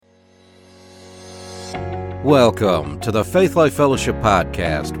Welcome to the Faith Life Fellowship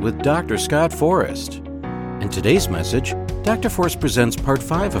Podcast with Dr. Scott Forrest. In today's message, Dr. Forrest presents part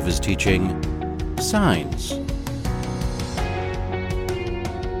 5 of his teaching, Signs.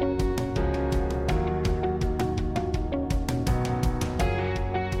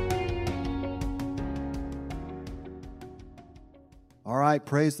 All right,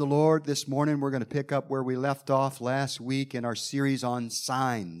 praise the Lord. This morning we're going to pick up where we left off last week in our series on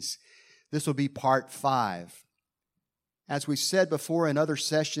signs. This will be part 5. As we said before in other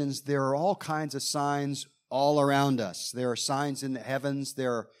sessions, there are all kinds of signs all around us. There are signs in the heavens,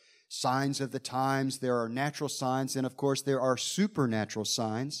 there are signs of the times, there are natural signs, and of course there are supernatural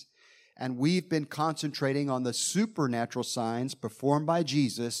signs. And we've been concentrating on the supernatural signs performed by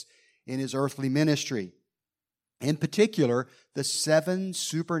Jesus in His earthly ministry. In particular, the 7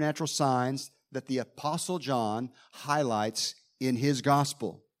 supernatural signs that the Apostle John highlights in his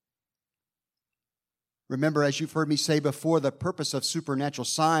gospel. Remember, as you've heard me say before, the purpose of supernatural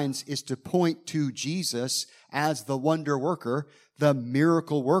signs is to point to Jesus as the wonder worker, the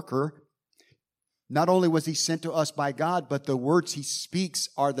miracle worker. Not only was He sent to us by God, but the words He speaks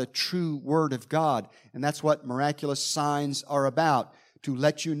are the true Word of God. And that's what miraculous signs are about, to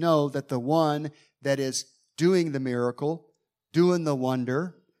let you know that the one that is doing the miracle, doing the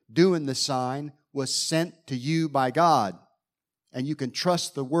wonder, doing the sign, was sent to you by God. And you can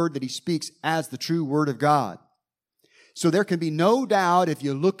trust the word that He speaks as the true Word of God. So there can be no doubt, if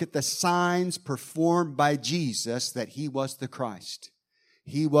you look at the signs performed by Jesus, that He was the Christ.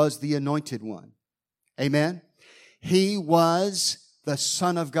 He was the Anointed One. Amen? He was the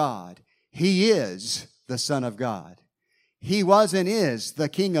Son of God. He is the Son of God. He was and is the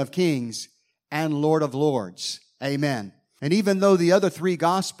King of Kings and Lord of Lords. Amen. And even though the other 3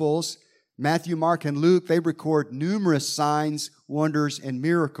 Gospels, Matthew, Mark, and Luke, they record numerous signs, wonders, and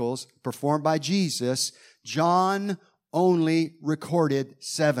miracles performed by Jesus, John only recorded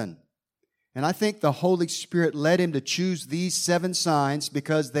 7. And I think the Holy Spirit led him to choose these 7 signs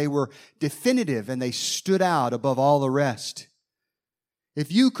because they were definitive and they stood out above all the rest.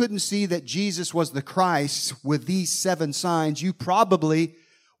 If you couldn't see that Jesus was the Christ with these 7 signs, you probably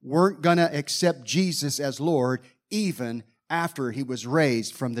weren't going to accept Jesus as Lord even after He was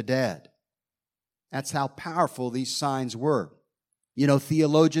raised from the dead. That's how powerful these signs were. You know,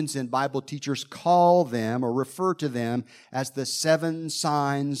 theologians and Bible teachers call them or refer to them as the 7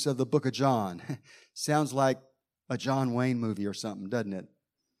 signs of the book of John. Sounds like a John Wayne movie or something, doesn't it?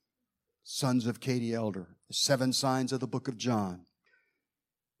 Sons of Katie Elder, the 7 signs of the book of John.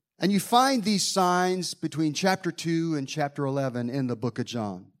 And you find these signs between chapter 2 and chapter 11 in the book of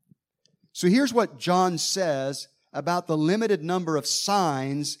John. So here's what John says about the limited number of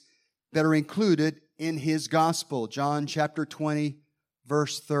signs that are included in his gospel. John chapter 20,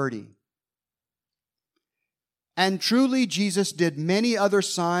 verse 30. And truly Jesus did many other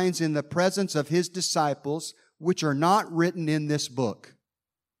signs in the presence of His disciples, which are not written in this book.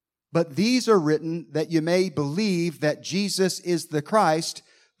 But these are written that you may believe that Jesus is the Christ,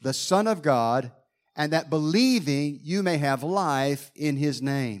 the Son of God, and that believing you may have life in His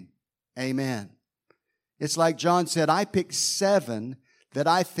name. Amen. It's like John said, I picked 7 that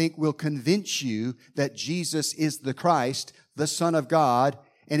I think will convince you that Jesus is the Christ, the Son of God,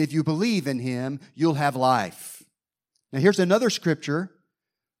 and if you believe in Him, you'll have life. Now here's another scripture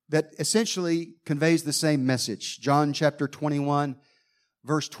that essentially conveys the same message. John chapter 21,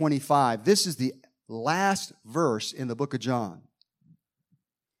 verse 25. This is the last verse in the book of John.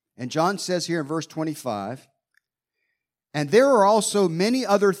 And John says here in verse 25, and there are also many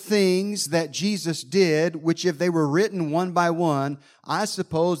other things that Jesus did, which if they were written one by one, I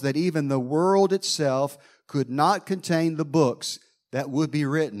suppose that even the world itself could not contain the books that would be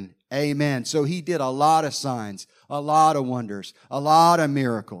written. Amen. So He did a lot of signs, a lot of wonders, a lot of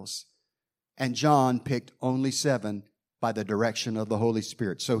miracles. And John picked only 7 by the direction of the Holy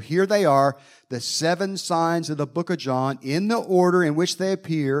Spirit. So here they are, the 7 signs of the book of John in the order in which they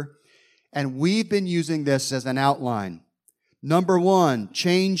appear. And we've been using this as an outline. Number 1,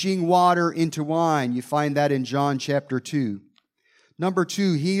 changing water into wine. You find that in John chapter 2. Number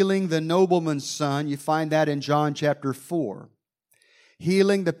 2, healing the nobleman's son. You find that in John chapter 4.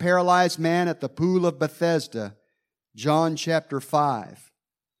 Healing the paralyzed man at the pool of Bethesda. John chapter 5.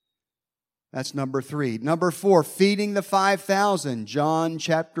 That's number 3. Number 4, feeding the 5,000. John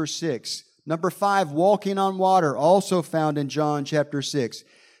chapter 6. Number 5, walking on water. Also found in John chapter 6.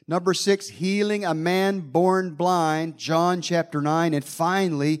 Number 6, healing a man born blind, John chapter 9. And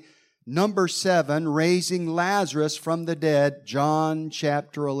finally, number 7, raising Lazarus from the dead, John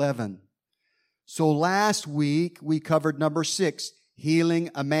chapter 11. So last week, we covered number 6, healing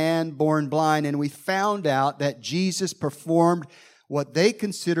a man born blind. And we found out that Jesus performed what they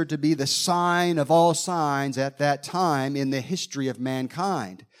considered to be the sign of all signs at that time in the history of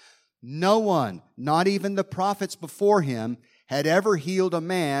mankind. No one, not even the prophets before him, had ever healed a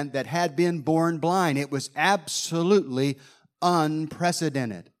man that had been born blind. It was absolutely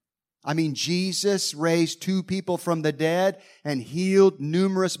unprecedented. I mean, Jesus raised 2 people from the dead and healed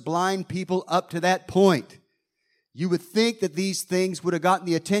numerous blind people up to that point. You would think that these things would have gotten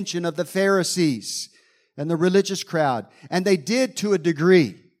the attention of the Pharisees and the religious crowd, and they did to a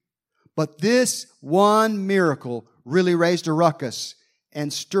degree. But this one miracle really raised a ruckus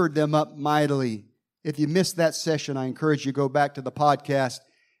and stirred them up mightily. If you missed that session, I encourage you to go back to the podcast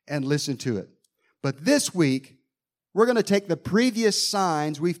and listen to it. But this week, we're going to take the previous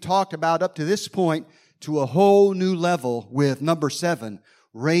signs we've talked about up to this point to a whole new level with number 7,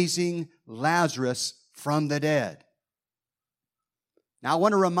 raising Lazarus from the dead. Now, I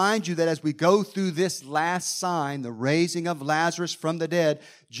want to remind you that as we go through this last sign, the raising of Lazarus from the dead,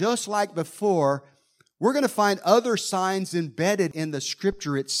 just like before, we're going to find other signs embedded in the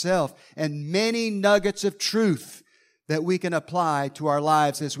Scripture itself and many nuggets of truth that we can apply to our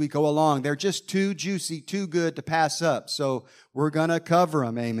lives as we go along. They're just too juicy, too good to pass up. So we're going to cover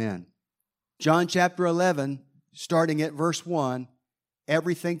them. Amen. John chapter 11, starting at verse 1.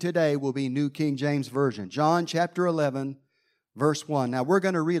 Everything today will be New King James Version. John chapter 11, verse 1. Now we're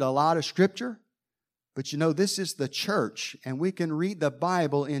going to read a lot of Scripture, but you know, this is the church, and we can read the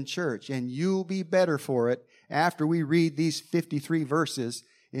Bible in church, and you'll be better for it after we read these 53 verses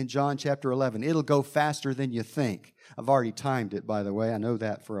in John chapter 11. It'll go faster than you think. I've already timed it, by the way. I know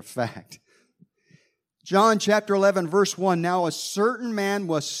that for a fact. John chapter 11, verse 1. Now a certain man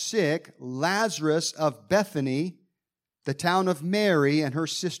was sick, Lazarus of Bethany, the town of Mary and her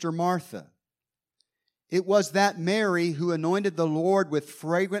sister Martha. It was that Mary who anointed the Lord with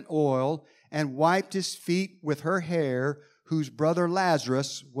fragrant oil and wiped his feet with her hair, whose brother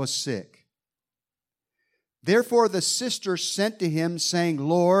Lazarus was sick. Therefore the sisters sent to him, saying,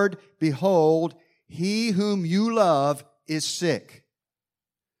 Lord, behold, he whom you love is sick.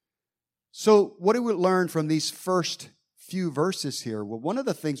 So what do we learn from these first few verses here? Well, one of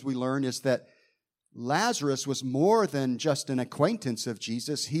the things we learn is that Lazarus was more than just an acquaintance of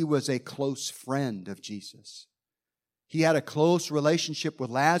Jesus. He was a close friend of Jesus. He had a close relationship with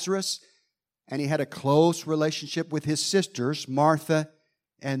Lazarus, and he had a close relationship with his sisters, Martha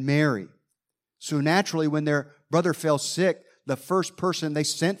and Mary. So naturally, when their brother fell sick, the first person they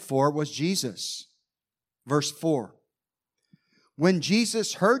sent for was Jesus. Verse 4. When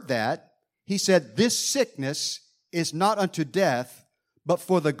Jesus heard that, he said, This sickness is not unto death, but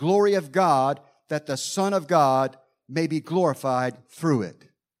for the glory of God, that the Son of God may be glorified through it.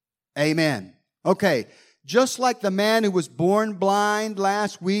 Amen. Okay, just like the man who was born blind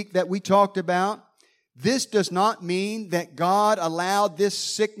last week that we talked about, this does not mean that God allowed this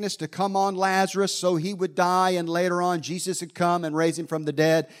sickness to come on Lazarus so he would die and later on Jesus would come and raise him from the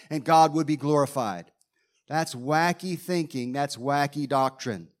dead and God would be glorified. That's wacky thinking. That's wacky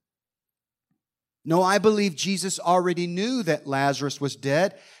doctrine. No, I believe Jesus already knew that Lazarus was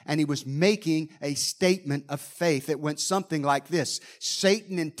dead, and he was making a statement of faith. It went something like this: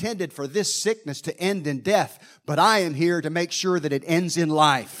 Satan intended for this sickness to end in death, but I am here to make sure that it ends in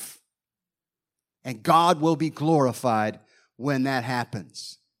life. And God will be glorified when that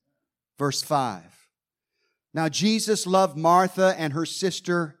happens. Verse 5. Now Jesus loved Martha and her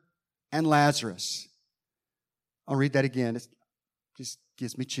sister and Lazarus. I'll read that again. It just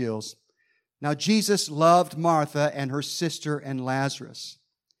gives me chills. Now Jesus loved Martha and her sister and Lazarus.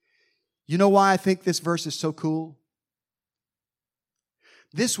 You know why I think this verse is so cool?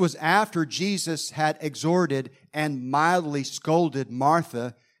 This was after Jesus had exhorted and mildly scolded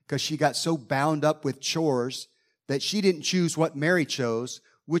Martha because she got so bound up with chores that she didn't choose what Mary chose,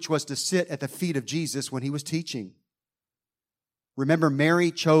 which was to sit at the feet of Jesus when he was teaching. Remember, Mary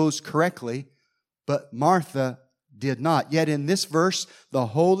chose correctly, but Martha did not. Yet in this verse, the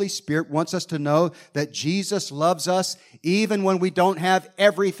Holy Spirit wants us to know that Jesus loves us even when we don't have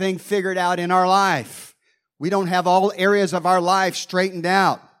everything figured out in our life. We don't have all areas of our life straightened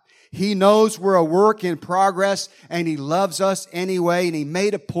out. He knows we're a work in progress, and He loves us anyway. And He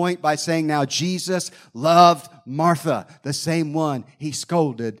made a point by saying, now Jesus loved Martha, the same one He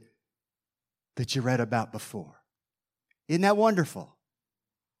scolded that you read about before. Isn't that wonderful?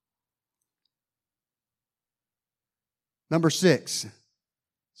 Number 6.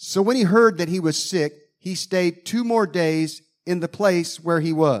 So when He heard that he was sick, He stayed 2 more days in the place where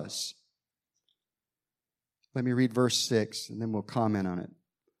he was. Let me read verse 6, and then we'll comment on it.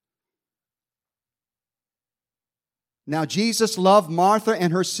 Now Jesus loved Martha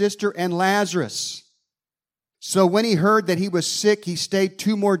and her sister and Lazarus. So when he heard that he was sick, he stayed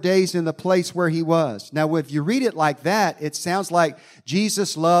 2 more days in the place where he was. Now, if you read it like that, it sounds like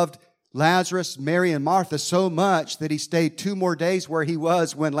Jesus loved Lazarus, Mary, and Martha so much that he stayed 2 more days where he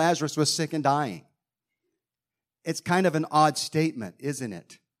was when Lazarus was sick and dying. It's kind of an odd statement, isn't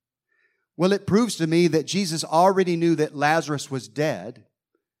it? Well, it proves to me that Jesus already knew that Lazarus was dead,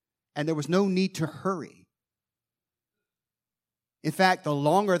 and there was no need to hurry. In fact, the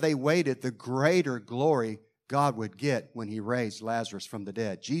longer they waited, the greater glory God would get when he raised Lazarus from the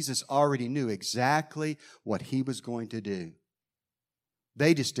dead. Jesus already knew exactly what he was going to do.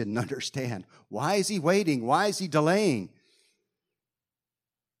 They just didn't understand. Why is he waiting? Why is he delaying?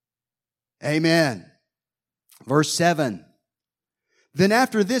 Amen. Verse 7. Then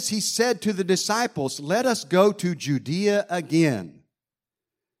after this he said to the disciples, "Let us go to Judea again."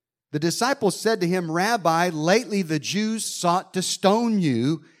 The disciples said to him, "Rabbi, lately the Jews sought to stone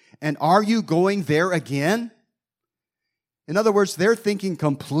you, and are you going there again?" In other words, they're thinking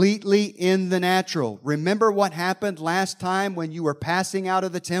completely in the natural. Remember what happened last time when you were passing out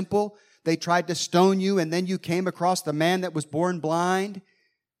of the temple? They tried to stone you, and then you came across the man that was born blind,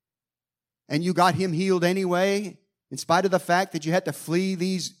 and you got him healed anyway, in spite of the fact that you had to flee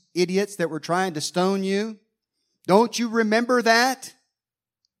these idiots that were trying to stone you. Don't you remember that?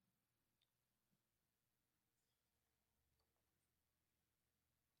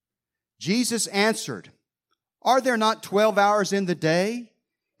 Jesus answered, "Are there not 12 hours in the day?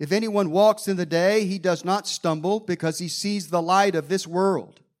 If anyone walks in the day, he does not stumble because he sees the light of this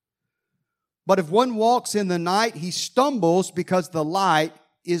world. But if one walks in the night, he stumbles because the light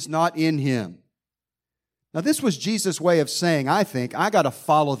is not in him." Now, this was Jesus' way of saying, I think, I got to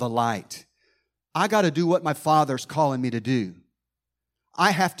follow the light. I got to do what my Father's calling me to do.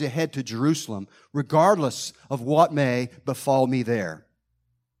 I have to head to Jerusalem, regardless of what may befall me there.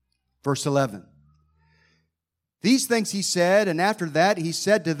 Verse 11. These things he said, and after that he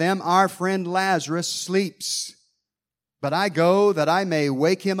said to them, "Our friend Lazarus sleeps, but I go that I may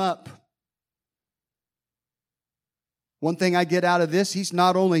wake him up." One thing I get out of this, he's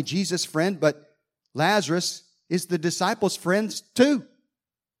not only Jesus' friend, but Lazarus is the disciples' friends too.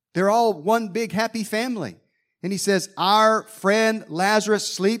 They're all one big happy family. And he says, "Our friend Lazarus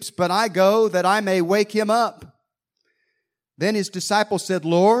sleeps, but I go that I may wake him up." Then his disciples said,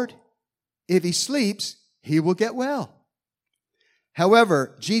 "Lord, if he sleeps, he will get well."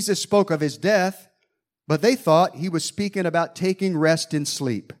 However, Jesus spoke of his death, but they thought he was speaking about taking rest in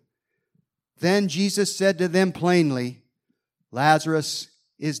sleep. Then Jesus said to them plainly, "Lazarus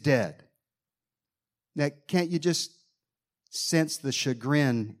is dead." Now, can't you just sense the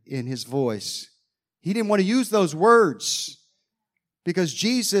chagrin in his voice? He didn't want to use those words because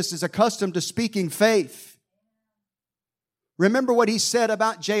Jesus is accustomed to speaking faith. Remember what he said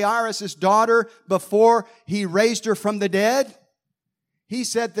about Jairus' daughter before he raised her from the dead? He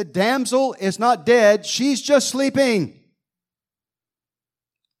said, "The damsel is not dead, she's just sleeping."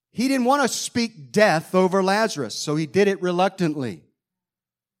 He didn't want to speak death over Lazarus, so he did it reluctantly.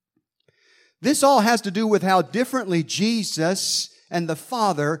 This all has to do with how differently Jesus and the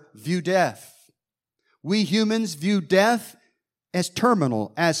Father view death. We humans view death as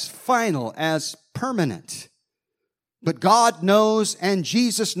terminal, as final, as permanent. But God knows and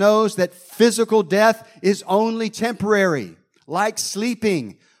Jesus knows that physical death is only temporary, like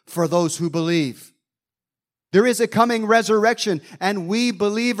sleeping for those who believe. There is a coming resurrection, and we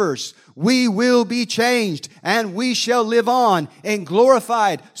believers, we will be changed, and we shall live on in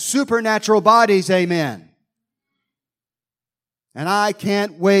glorified supernatural bodies. Amen. And I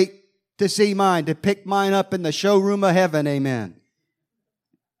can't wait to see mine, to pick mine up in the showroom of heaven. Amen.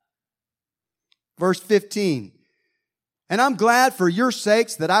 Verse 15. And I'm glad for your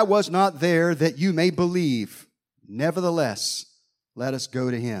sakes that I was not there, that you may believe. Nevertheless, let us go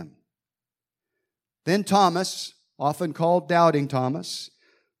to him. Then Thomas, often called Doubting Thomas,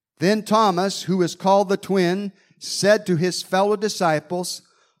 then Thomas, who is called the twin, said to his fellow disciples,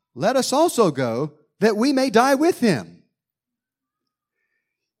 "Let us also go, that we may die with him."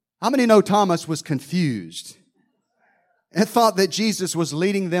 How many know Thomas was confused and thought that Jesus was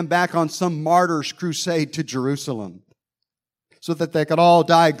leading them back on some martyr's crusade to Jerusalem so that they could all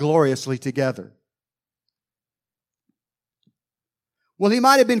die gloriously together? Well, he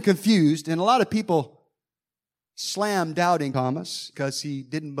might have been confused, and a lot of people slammed Doubting Thomas because he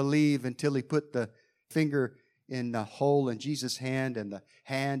didn't believe until he put the finger in the hole in Jesus' hand and the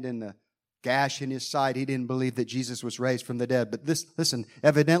hand in the gash in his side. He didn't believe that Jesus was raised from the dead. But listen,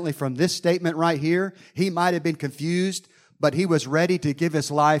 evidently from this statement right here, he might have been confused, but he was ready to give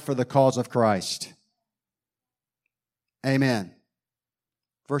his life for the cause of Christ. Amen.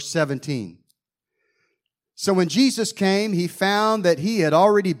 Verse 17. So when Jesus came, he found that he had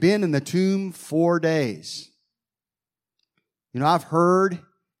already been in the tomb 4 days. You know, I've heard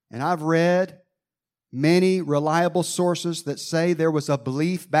and I've read many reliable sources that say there was a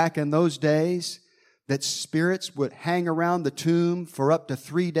belief back in those days that spirits would hang around the tomb for up to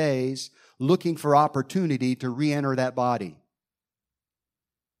 3 days looking for opportunity to re-enter that body.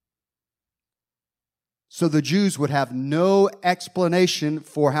 So the Jews would have no explanation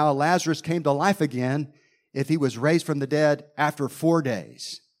for how Lazarus came to life again if he was raised from the dead after 4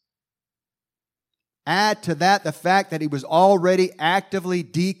 days. Add to that the fact that he was already actively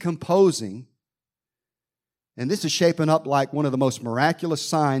decomposing. And this is shaping up like one of the most miraculous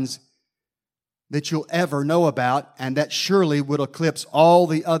signs that you'll ever know about, and that surely would eclipse all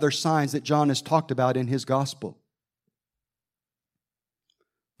the other signs that John has talked about in his gospel.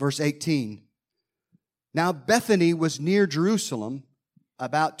 Verse 18. Now Bethany was near Jerusalem,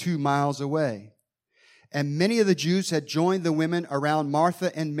 about 2 miles away. And many of the Jews had joined the women around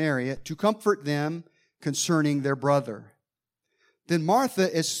Martha and Mary to comfort them concerning their brother. Then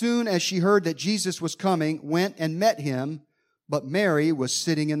Martha, as soon as she heard that Jesus was coming, went and met him, but Mary was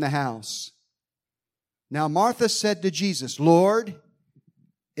sitting in the house. Now Martha said to Jesus, Lord,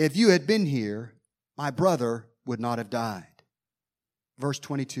 if you had been here, my brother would not have died. Verse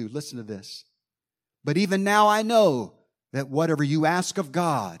 22, listen to this. But even now I know that whatever you ask of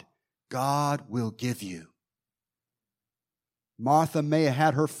God, God will give you. Martha may have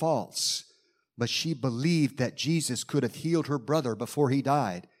had her faults, but she believed that Jesus could have healed her brother before he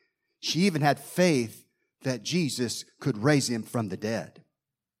died. She even had faith that Jesus could raise him from the dead.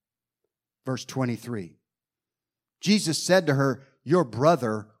 Verse 23. Jesus said to her, your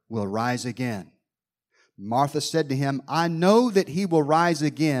brother will rise again. Martha said to him, I know that he will rise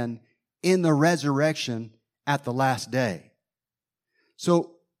again in the resurrection at the last day.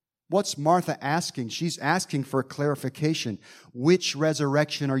 So, what's Martha asking? She's asking for clarification. Which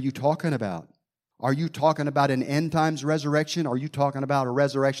resurrection are you talking about? Are you talking about an end times resurrection? Or are you talking about a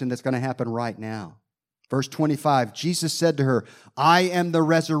resurrection that's going to happen right now? Verse 25, Jesus said to her, I am the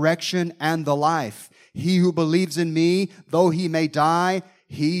resurrection and the life. He who believes in me, though he may die,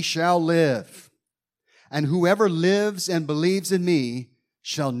 he shall live. And whoever lives and believes in me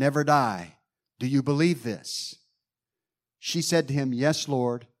shall never die. Do you believe this? She said to him, yes,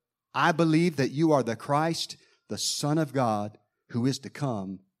 Lord. I believe that you are the Christ, the Son of God, who is to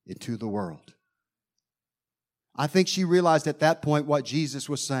come into the world. I think she realized at that point what Jesus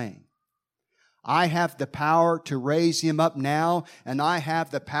was saying. I have the power to raise him up now, and I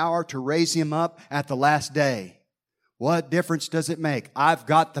have the power to raise him up at the last day. What difference does it make? I've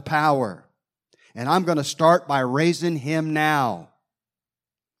got the power, and I'm going to start by raising him now.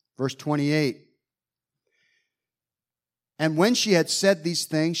 Verse 28. And when she had said these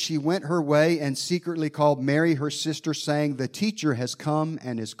things, she went her way and secretly called Mary, her sister, saying, the teacher has come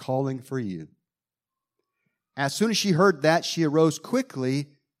and is calling for you. As soon as she heard that, she arose quickly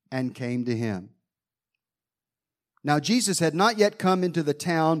and came to him. Now Jesus had not yet come into the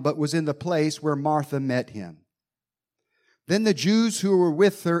town, but was in the place where Martha met him. Then the Jews who were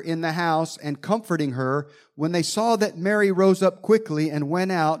with her in the house and comforting her, when they saw that Mary rose up quickly and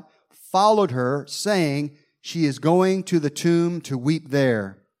went out, followed her, saying, she is going to the tomb to weep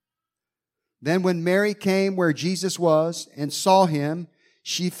there. Then when Mary came where Jesus was and saw him,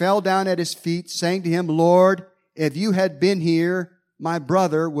 she fell down at his feet, saying to him, Lord, if you had been here, my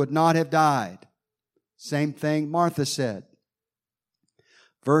brother would not have died. Same thing Martha said.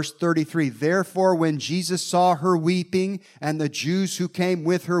 Verse 33, therefore when Jesus saw her weeping and the Jews who came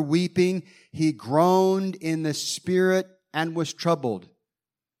with her weeping, he groaned in the spirit and was troubled.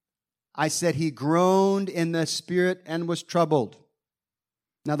 I said he groaned in the spirit and was troubled.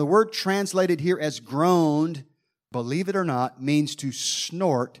 Now the word translated here as groaned, believe it or not, means to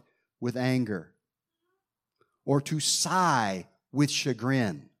snort with anger or to sigh with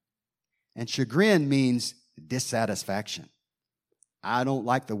chagrin. And chagrin means dissatisfaction. I don't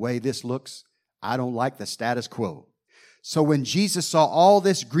like the way this looks. I don't like the status quo. So when Jesus saw all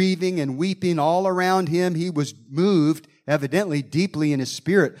this grieving and weeping all around him, he was moved, evidently deeply in his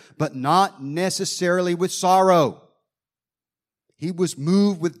spirit, but not necessarily with sorrow. He was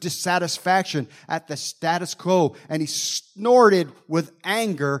moved with dissatisfaction at the status quo, and he snorted with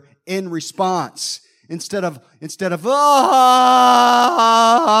anger in response. Instead of it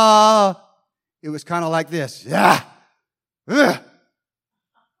was kind of like this. Yeah.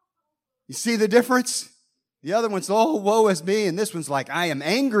 You see the difference? The other one's, oh, woe is me. And this one's like, I am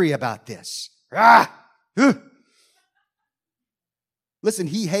angry about this. Listen,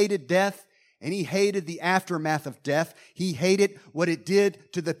 he hated death And he hated the aftermath of death. He hated what it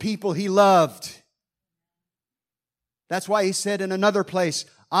did to the people he loved. That's why he said in another place,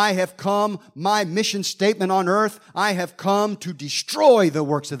 I have come, my mission statement on earth, I have come to destroy the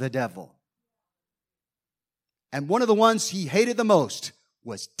works of the devil. And one of the ones he hated the most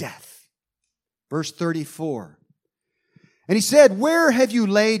was death. Verse 34. And he said, where have you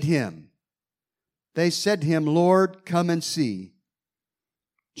laid him? They said to him, Lord, come and see.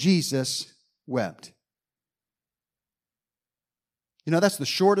 Jesus wept. You know, that's the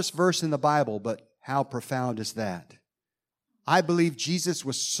shortest verse in the Bible, but how profound is that? I believe Jesus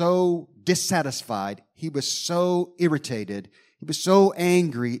was so dissatisfied, he was so irritated, he was so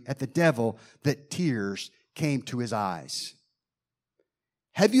angry at the devil that tears came to his eyes.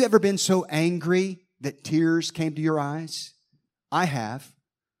 Have you ever been so angry that tears came to your eyes? I have.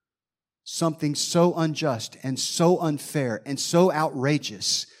 Something so unjust and so unfair and so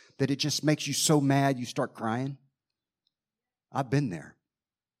outrageous that it just makes you so mad you start crying. I've been there.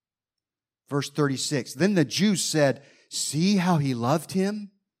 Verse 36, then the Jews said, see how he loved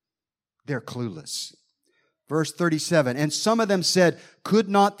him? They're clueless. Verse 37, and some of them said, could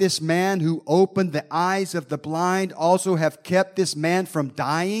not this man who opened the eyes of the blind also have kept this man from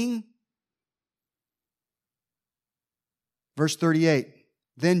dying? Verse 38,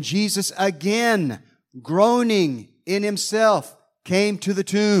 then Jesus again, groaning in himself, came to the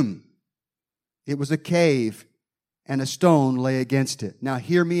tomb. It was a cave, and a stone lay against it. Now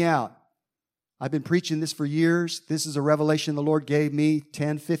hear me out. I've been preaching this for years. This is a revelation the Lord gave me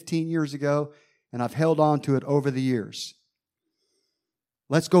 10, 15 years ago, and I've held on to it over the years.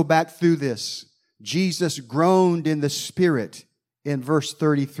 Let's go back through this. Jesus groaned in the Spirit in verse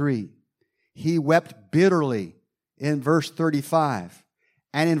 33. He wept bitterly in verse 35.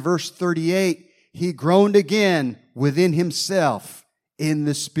 And in verse 38, he groaned again within himself in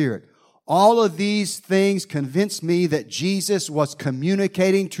the Spirit. All of these things convince me that Jesus was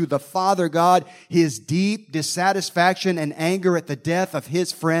communicating to the Father God his deep dissatisfaction and anger at the death of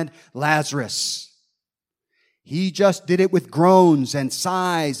his friend Lazarus. He just did it with groans and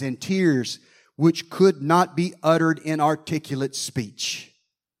sighs and tears, which could not be uttered in articulate speech.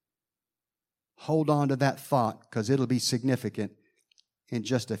 Hold on to that thought, because it'll be significant in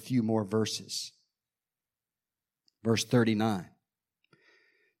just a few more verses. Verse 39.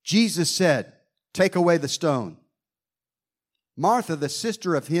 Jesus said, take away the stone. Martha, the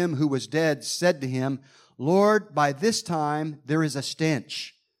sister of him who was dead, said to him, Lord, by this time there is a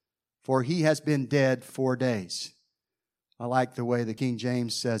stench, for he has been dead 4 days. I like the way the King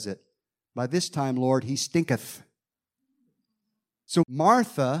James says it. By this time, Lord, he stinketh. So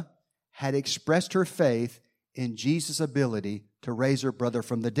Martha had expressed her faith in Jesus' ability to raise her brother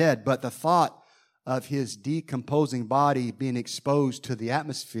from the dead, but the thought of his decomposing body being exposed to the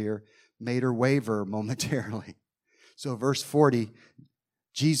atmosphere made her waver momentarily. So verse 40,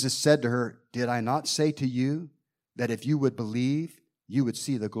 Jesus said to her, did I not say to you that if you would believe, you would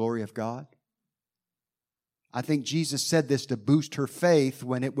see the glory of God? I think Jesus said this to boost her faith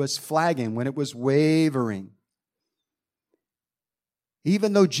when it was flagging, when it was wavering.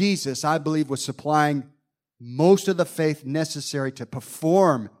 Even though Jesus, I believe, was supplying most of the faith necessary to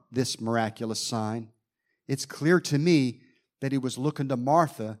perform this miraculous sign, it's clear to me that he was looking to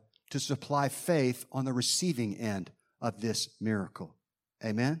Martha to supply faith on the receiving end of this miracle.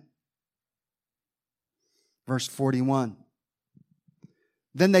 Amen? Verse 41.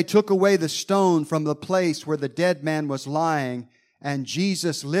 Then they took away the stone from the place where the dead man was lying, and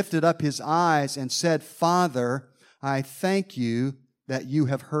Jesus lifted up his eyes and said, Father, I thank you that you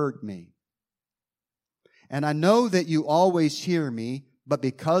have heard me. And I know that you always hear me, but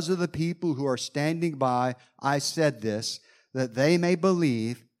because of the people who are standing by, I said this, that they may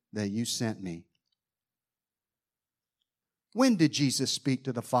believe that you sent me. When did Jesus speak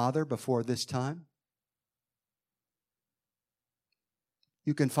to the Father before this time?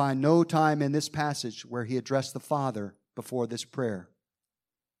 You can find no time in this passage where he addressed the Father before this prayer,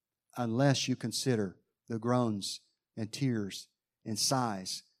 unless you consider the groans and tears and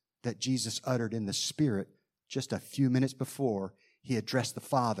sighs that Jesus uttered in the Spirit just a few minutes before he addressed the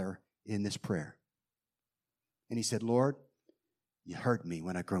Father in this prayer. And he said, Lord, you heard me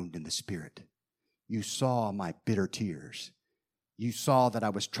when I groaned in the Spirit. You saw my bitter tears. You saw that I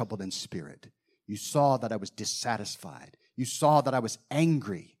was troubled in spirit. You saw that I was dissatisfied. You saw that I was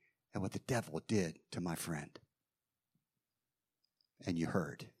angry at what the devil did to my friend. And you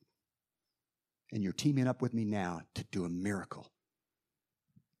heard. And you're teaming up with me now to do a miracle.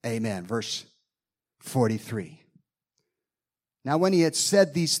 Amen. Verse 43. Now when he had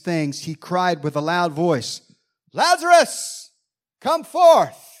said these things, he cried with a loud voice, Lazarus, come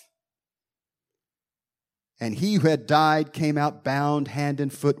forth. And he who had died came out bound hand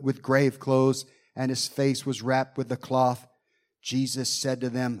and foot with grave clothes, and his face was wrapped with a cloth. Jesus said to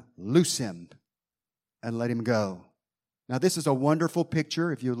them, "Loose him and let him go." Now this is a wonderful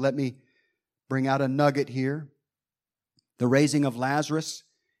picture. If you let me bring out a nugget here. The raising of Lazarus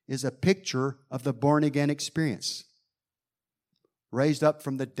is a picture of the born-again experience. Raised up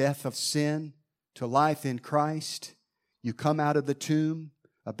from the death of sin to life in Christ, you come out of the tomb,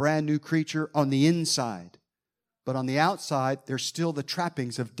 a brand new creature on the inside. But on the outside, there's still the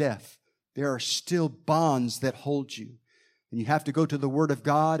trappings of death. There are still bonds that hold you. And you have to go to the Word of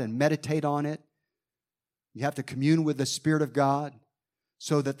God and meditate on it. You have to commune with the Spirit of God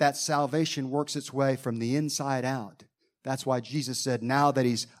so that that salvation works its way from the inside out. That's why Jesus said, now that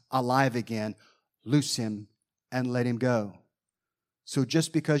he's alive again, loose him and let him go. So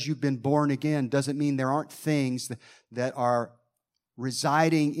just because you've been born again doesn't mean there aren't things that are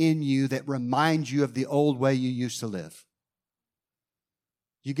residing in you that remind you of the old way you used to live.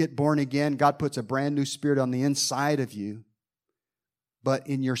 You get born again, God puts a brand new spirit on the inside of you. But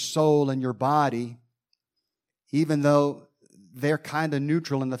in your soul and your body, even though they're kind of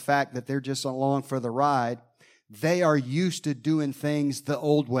neutral in the fact that they're just along for the ride, they are used to doing things the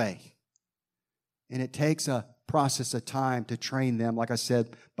old way. And it takes a process of time to train them, like I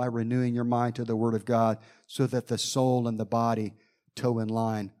said, by renewing your mind to the Word of God so that the soul and the body toe in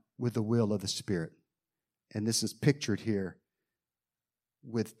line with the will of the Spirit. And this is pictured here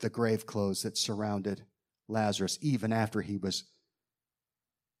with the grave clothes that surrounded Lazarus, even after he was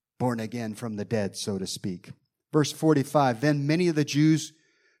born again from the dead, so to speak. Verse 45, then many of the Jews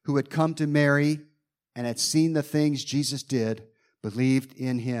who had come to Mary and had seen the things Jesus did believed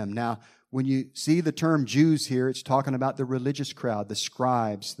in him. Now, when you see the term Jews here, it's talking about the religious crowd, the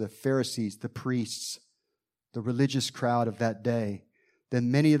scribes, the Pharisees, the priests, the religious crowd of that day.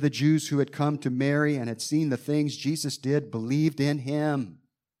 Then many of the Jews who had come to Mary and had seen the things Jesus did believed in him.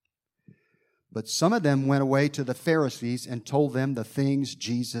 But some of them went away to the Pharisees and told them the things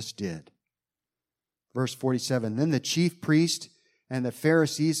Jesus did. Verse 47, then the chief priest and the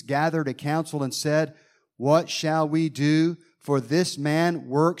Pharisees gathered a council and said, what shall we do? For this man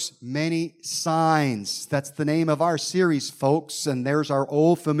works many signs. That's the name of our series, folks. And there's our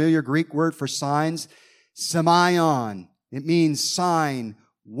old familiar Greek word for signs, semeion. It means sign,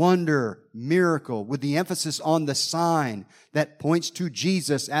 wonder, miracle, with the emphasis on the sign that points to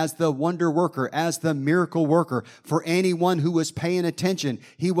Jesus as the wonder worker, as the miracle worker. For anyone who was paying attention,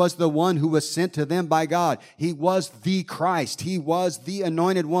 he was the one who was sent to them by God. He was the Christ. He was the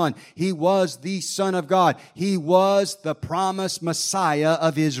anointed one. He was the Son of God. He was the promised Messiah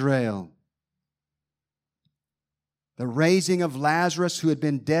of Israel. The raising of Lazarus, who had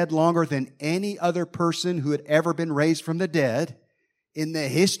been dead longer than any other person who had ever been raised from the dead in the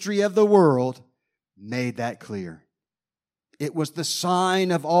history of the world, made that clear. It was the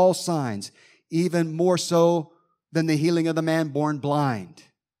sign of all signs, even more so than the healing of the man born blind.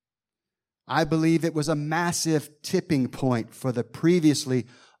 I believe it was a massive tipping point for the previously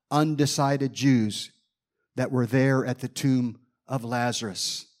undecided Jews that were there at the tomb of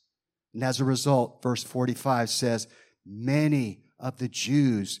Lazarus. And as a result, verse 45 says, many of the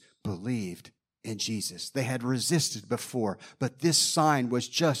Jews believed in Jesus. They had resisted before, but this sign was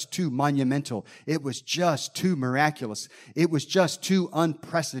just too monumental. It was just too miraculous. It was just too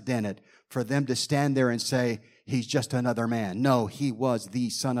unprecedented for them to stand there and say, he's just another man. No, he was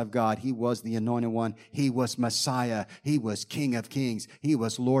the Son of God. He was the anointed one. He was Messiah. He was King of Kings. He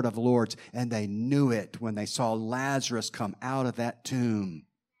was Lord of Lords. And they knew it when they saw Lazarus come out of that tomb.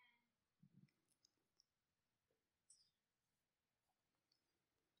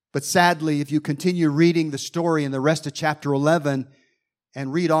 But sadly, if you continue reading the story in the rest of chapter 11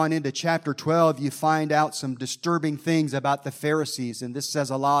 and read on into chapter 12, you find out some disturbing things about the Pharisees. And this says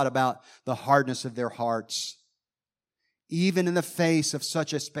a lot about the hardness of their hearts. Even in the face of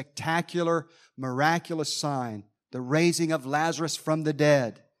such a spectacular, miraculous sign, the raising of Lazarus from the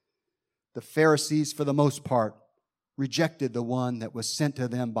dead, the Pharisees, for the most part, rejected the one that was sent to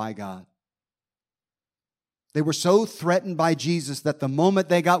them by God. They were so threatened by Jesus that the moment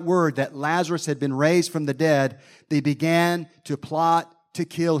they got word that Lazarus had been raised from the dead, they began to plot to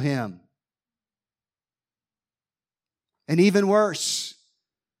kill him. And even worse,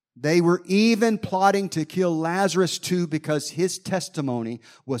 they were even plotting to kill Lazarus too, because his testimony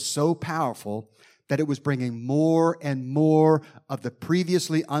was so powerful that it was bringing more and more of the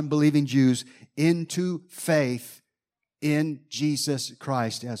previously unbelieving Jews into faith in Jesus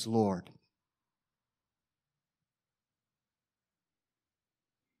Christ as Lord.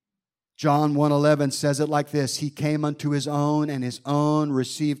 John 1:11 says it like this, he came unto his own, and his own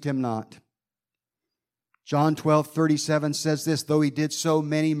received him not. John 12:37 says this, though he did so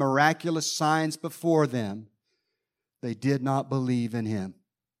many miraculous signs before them, they did not believe in him.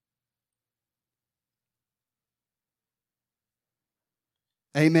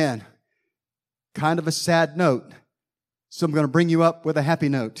 Amen. Kind of a sad note. So I'm going to bring you up with a happy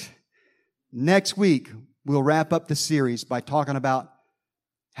note. Next week, we'll wrap up the series by talking about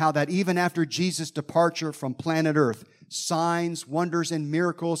how that even after Jesus' departure from planet Earth, signs, wonders, and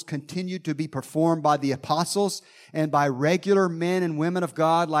miracles continued to be performed by the apostles and by regular men and women of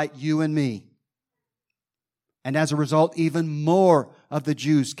God like you and me. And as a result, even more of the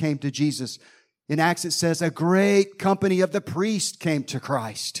Jews came to Jesus. In Acts it says, a great company of the priests came to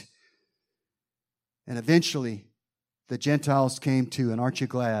Christ. And eventually, the Gentiles came too. And aren't you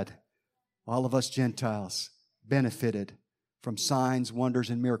glad? All of us Gentiles benefited from signs, wonders,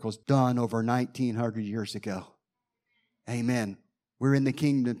 and miracles done over 1,900 years ago. Amen. We're in the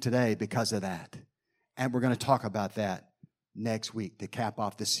kingdom today because of that. And we're going to talk about that next week to cap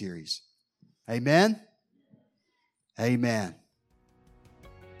off the series. Amen? Amen.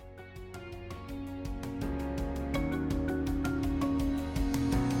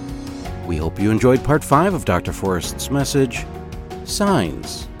 We hope you enjoyed part 5 of Dr. Forrest's message,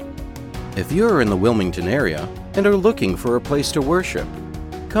 Signs. If you're in the Wilmington area and are looking for a place to worship,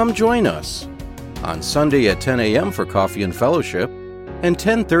 come join us on Sunday at 10 a.m. for coffee and fellowship and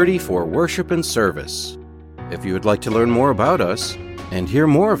 10:30 for worship and service. If you would like to learn more about us and hear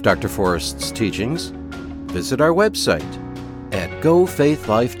more of Dr. Forrest's teachings, visit our website at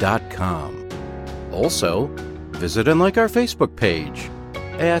gofaithlife.com. Also, visit and like our Facebook page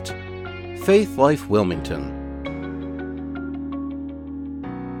at Faith Life Wilmington.